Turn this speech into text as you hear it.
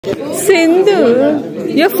Sindhu,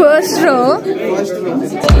 your first row.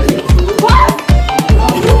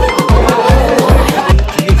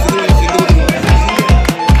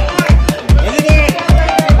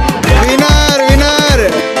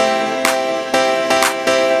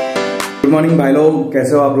 Good morning भाई लोग,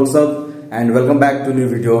 कैसे हो आप लोग सब and welcome back to new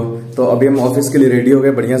video. तो अभी हम ऑफिस के लिए रेडी हो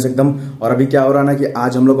गए बढ़िया से एकदम। और अभी क्या हो रहा है ना कि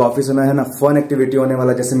आज हम लोग ऑफिस में है ना फन एक्टिविटी होने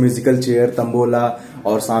वाला, जैसे म्यूजिकल चेयर, तंबोला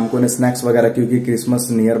और शाम को स्नैक्स वगैरह, क्योंकि क्रिसमस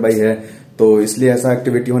नियर बाई है तो इसलिए ऐसा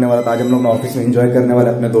एक्टिविटी होने वाला था। आज हम लोग ऑफिस में एंजॉय करने वाले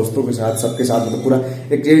अपने दोस्तों के साथ, सबके साथ। मतलब पूरा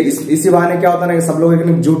एक इसी बहाने क्या होता है ना कि सब लोग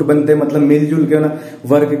एक जुट बनते हैं, मतलब मिलजुल के ना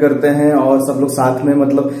वर्क करते हैं और सब लोग साथ में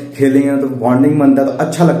मतलब खेलेंगे तो बॉन्डिंग बनता है, तो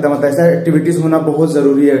अच्छा लगता है। मतलब ऐसा एक्टिविटीज होना बहुत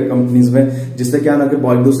जरूरी है कंपनीज में, जिससे क्या ना कि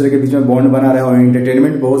एक दूसरे के बीच में बॉन्ड बना रहे और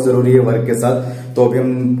एंटरटेनमेंट बहुत जरूरी है वर्क के साथ। तो अभी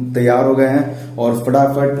हम तैयार हो गए हैं और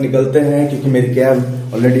फटाफट निकलते हैं, क्योंकि मेरी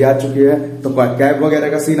कैब ऑलरेडी आ चुकी है। तो कैब वगैरह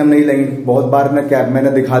का सीन हम नहीं लेंगे, बहुत बार ना कैब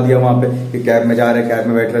मैंने दिखा दिया वहां पे कि कैब में जा रहे, कैब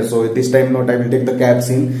में बैठ रहे। So this time not I will take the cab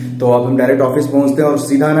scene. तो अब हम डायरेक्ट ऑफिस पहुंचते हैं और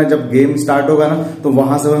सीधा ना जब गेम स्टार्ट होगा ना तो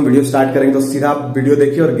वहां से हम वीडियो स्टार्ट करेंगे। तो सीधा आप वीडियो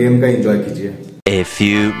देखिए और गेम का एंजॉय कीजिए। A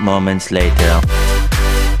few moments later.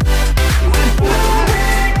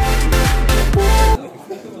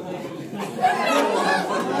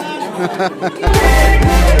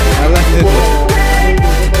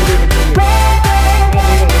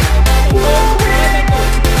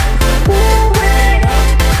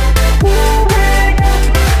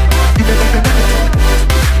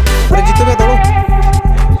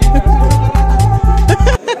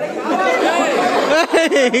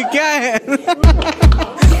 क्या है?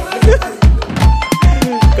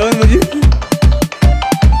 कौन मुझे?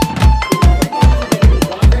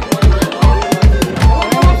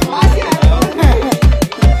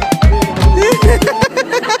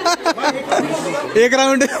 एक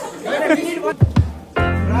राउंड।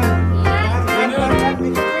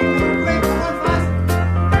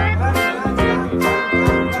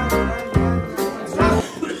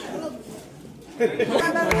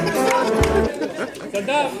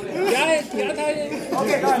 क्या था ये?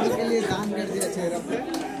 के लिए दान कर दिया चेहरा पे।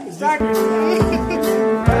 स्टार्ट।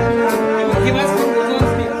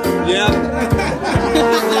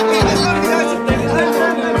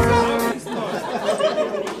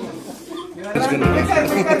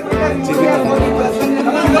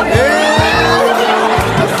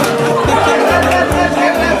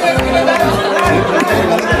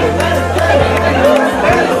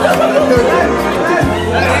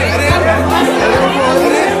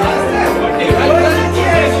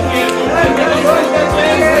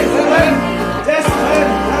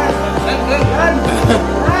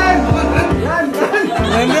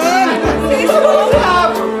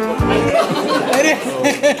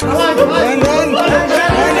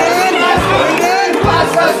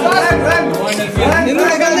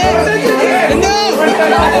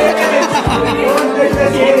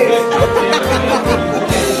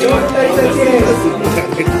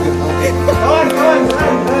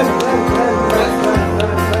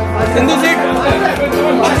 सिंधु सीट,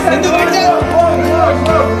 सिंधु बैठ जा,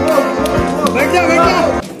 बैठ जा, बैठ जा।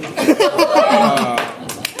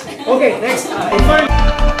 Okay next.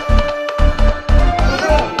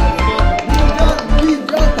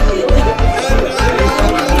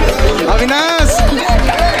 Avinash,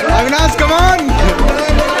 Avinash come on.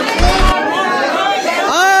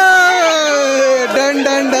 Done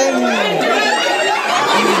done done.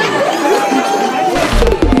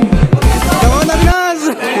 Come on Avinash.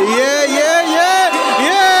 ये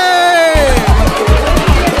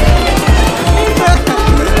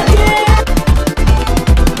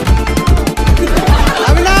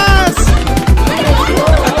Avinash.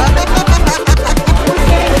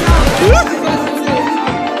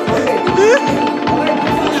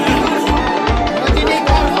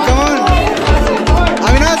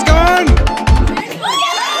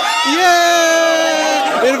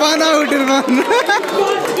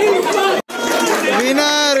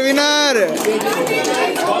 Winner, winner.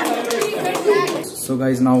 So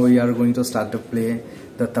guys, now we are going to start to play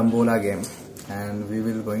the Tambola game, and we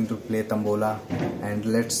will going to play Tambola, and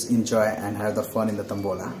let's enjoy and have the fun in the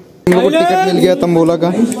Tambola. Ticket मिल गया तंबोला का।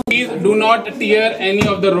 Please do not tear any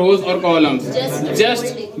of the rows or columns. Just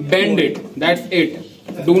bend it. That's it.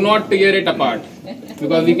 Do not tear it apart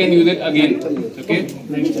because we can use it again. Okay?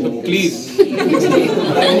 So please.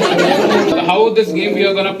 How this game we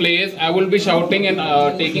are gonna play is I will be shouting and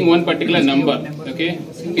taking one particular number. Okay?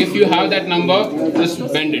 If you have that number, just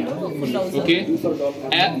bend it. Okay?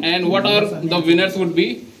 And what are the winners would be?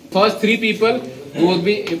 First 3 people who will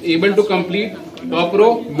be able to complete top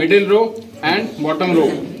row, middle row and bottom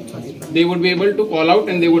row. they would be able to call out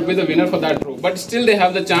and they would be the winner for that row. But still they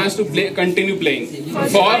have the chance to play, continue playing for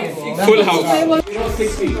full house.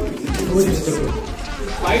 60.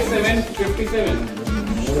 5, 7, 57.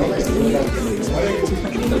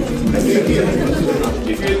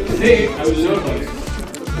 If you say it, I will know it.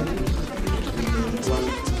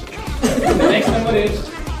 The next number is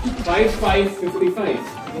 5, 5, 55.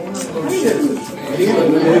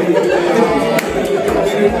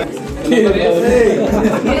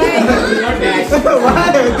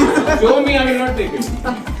 Show me, I will not take it.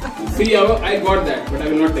 See, I got that, but I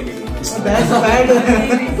will not take it. That's bad.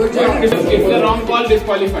 If the wrong call,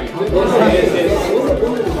 disqualified.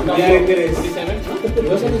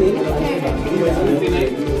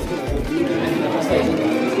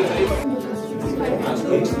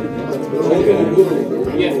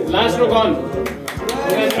 Yes, last row gone.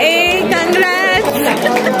 Hey, congrats!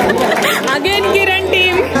 Again, Kiran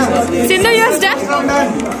team. Sindhu, you're done.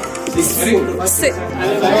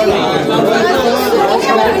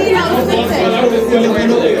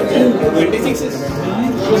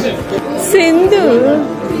 Sindhu,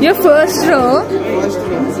 your first row.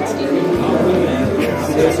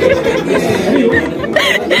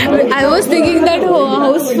 I was thinking that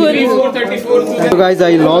house full. So guys,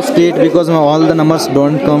 I lost it because all the numbers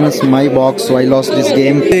don't come in my box, so I lost this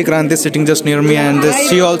game. Kranti is sitting just near me, and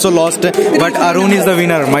she also lost. But Arun is the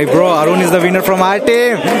winner. My bro, Arun is the winner from our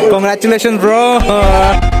team. Congratulations, bro.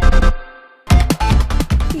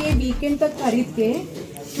 ये weekend तक खरीद के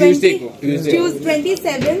Tuesday को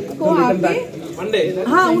 27th को आप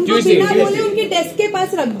हाँ उनको बिना बोले उनके डेस्क के पास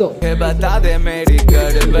रख दो. बता दे मेरी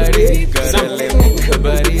गड़बड़ी कर ले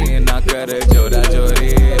मुखबरी ना कर जोरा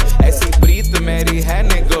जोरी ऐसी प्रीत मेरी है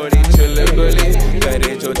ने गोरी चुलबुली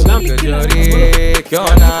करे जो चक जोरी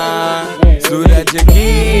क्यों ना सूरज की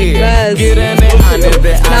किरण आने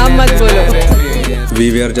दे नाम मत बोलो. We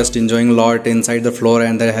were just enjoying a lot inside the floor,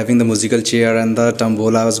 and having the musical chair and the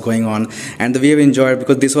tombola was going on, and we have enjoyed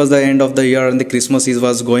because this was the end of the year and the Christmas Eve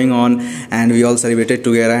was going on, and we all celebrated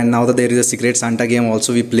together. And now that there is a secret Santa game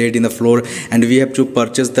also we played in the floor, and we have to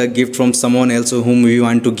purchase the gift from someone else whom we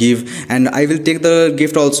want to give. And I will take the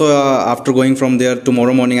gift also after going from there.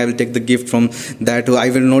 Tomorrow morning I will take the gift from that. I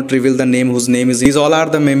will not reveal the name whose name is. These all are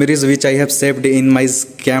the memories which I have saved in my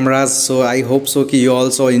cameras, so I hope so that you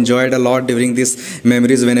also enjoyed a lot during this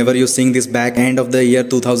memories whenever you sing this back end of the year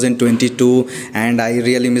 2022, and I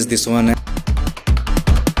really miss this one.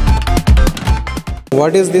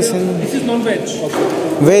 What is this? This is non-veg.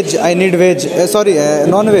 Veg. I need veg. Sorry,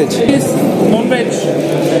 non-veg. Yes, non-veg.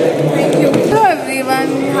 Hello everyone,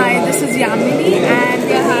 hi, this is Yamini and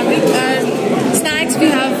we are having snacks. We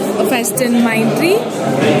have a fest in Mindtree.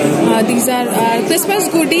 These are our Christmas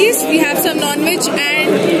goodies. We have some non-veg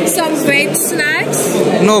and some veg snacks.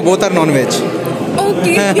 No, both are non-veg.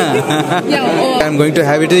 Okay. Yeah. I'm going to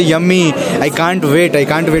have it. Yummy. I can't wait. I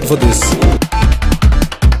can't wait for this.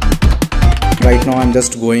 Right now I'm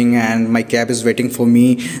just going and my cab is waiting for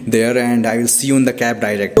me there, and I will see you in the cab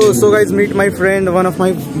direct. So guys, meet my friend, one of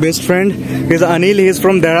my best friend. He's Anil. He's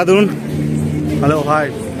from Dehradun. Hello,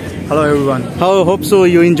 hi. Hello everyone. How hope so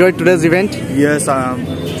you enjoyed today's event? Yes, so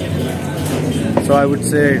I would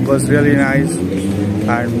say it was really nice,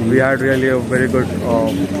 and we had really a very good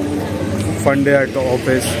fun day at the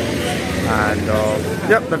office, and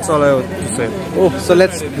yep, that's all I have to say. Oh, so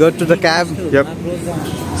let's go to the cab. Yep.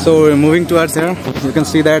 So we're moving towards here. You can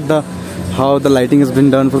see that how the lighting has been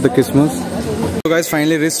done for the Christmas. So guys,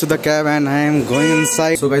 finally reached to the cab and I am going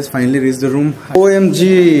inside. So guys, finally reached the room.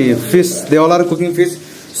 OMG, fish. They all are cooking fish.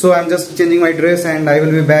 So I'm just changing my dress and I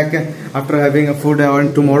will be back after having a food,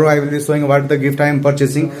 and tomorrow I will be showing what the gift I am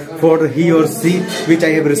purchasing for he or she which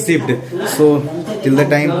I have received. So till the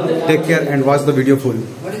time, take care and watch the video full.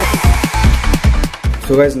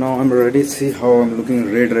 So guys, now I'm ready. See how I'm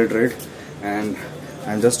looking red, and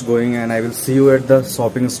I'm just going, and I will see you at the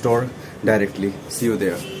shopping store directly. See you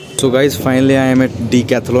there. So guys, finally I am at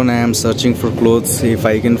Decathlon. I am searching for clothes. If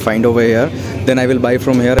I can find over here, then I will buy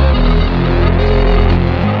from here.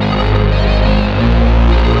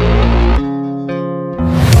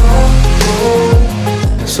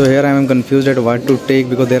 So here I am confused at what to take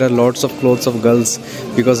because there are lots of clothes of girls,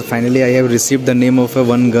 because finally I have received the name of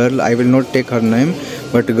one girl. I will not take her name,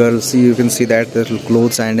 but girl, see, you can see that there are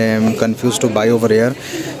clothes, and I am confused to buy over here.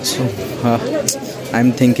 So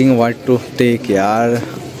I'm thinking what to take, yaar.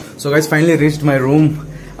 So guys, finally reached my room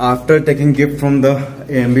after taking gift from the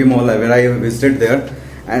AMB mall where I visited there,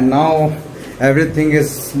 and now everything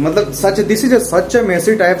is this is such a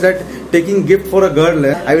messy type that taking gift for a girl.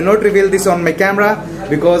 I will not reveal this on my camera,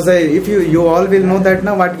 because if you all will know that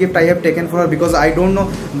now what gift I have taken for her, because I don't know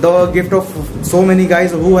the gift of so many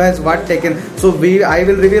guys who has what taken. So I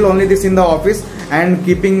will reveal only this in the office and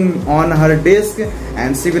keeping on her desk,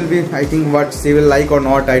 and she will be, I think what she will like or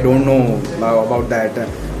not, I don't know about that.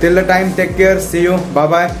 Till the time, take care, see you, bye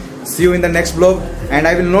bye, see you in the next vlog. And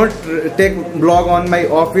I will not take vlog on my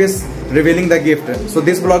office revealing the gift. So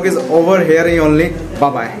this vlog is over here only. Bye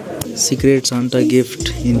bye. Secret Santa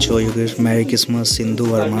gift, enjoy your gift. Merry Christmas, Sindhu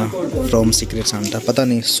Verma from Secret Santa. पता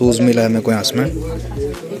नहीं shoes मिला है मेरे को यहाँ में।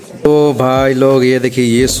 तो भाई लोग ये देखिए,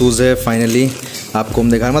 ये शूज़ है फाइनली, आपको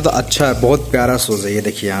हम दिखा रहे हैं। मतलब अच्छा है, बहुत प्यारा शूज़ है ये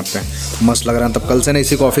देखिए, यहाँ पे मस्त लग रहा है। तब कल से ना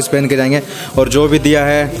इसी को ऑफिस पहन के जाएंगे। और जो भी दिया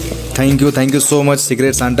है, thank you so much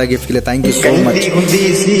secret Santa gift के लिए, थैंक यू सो मच।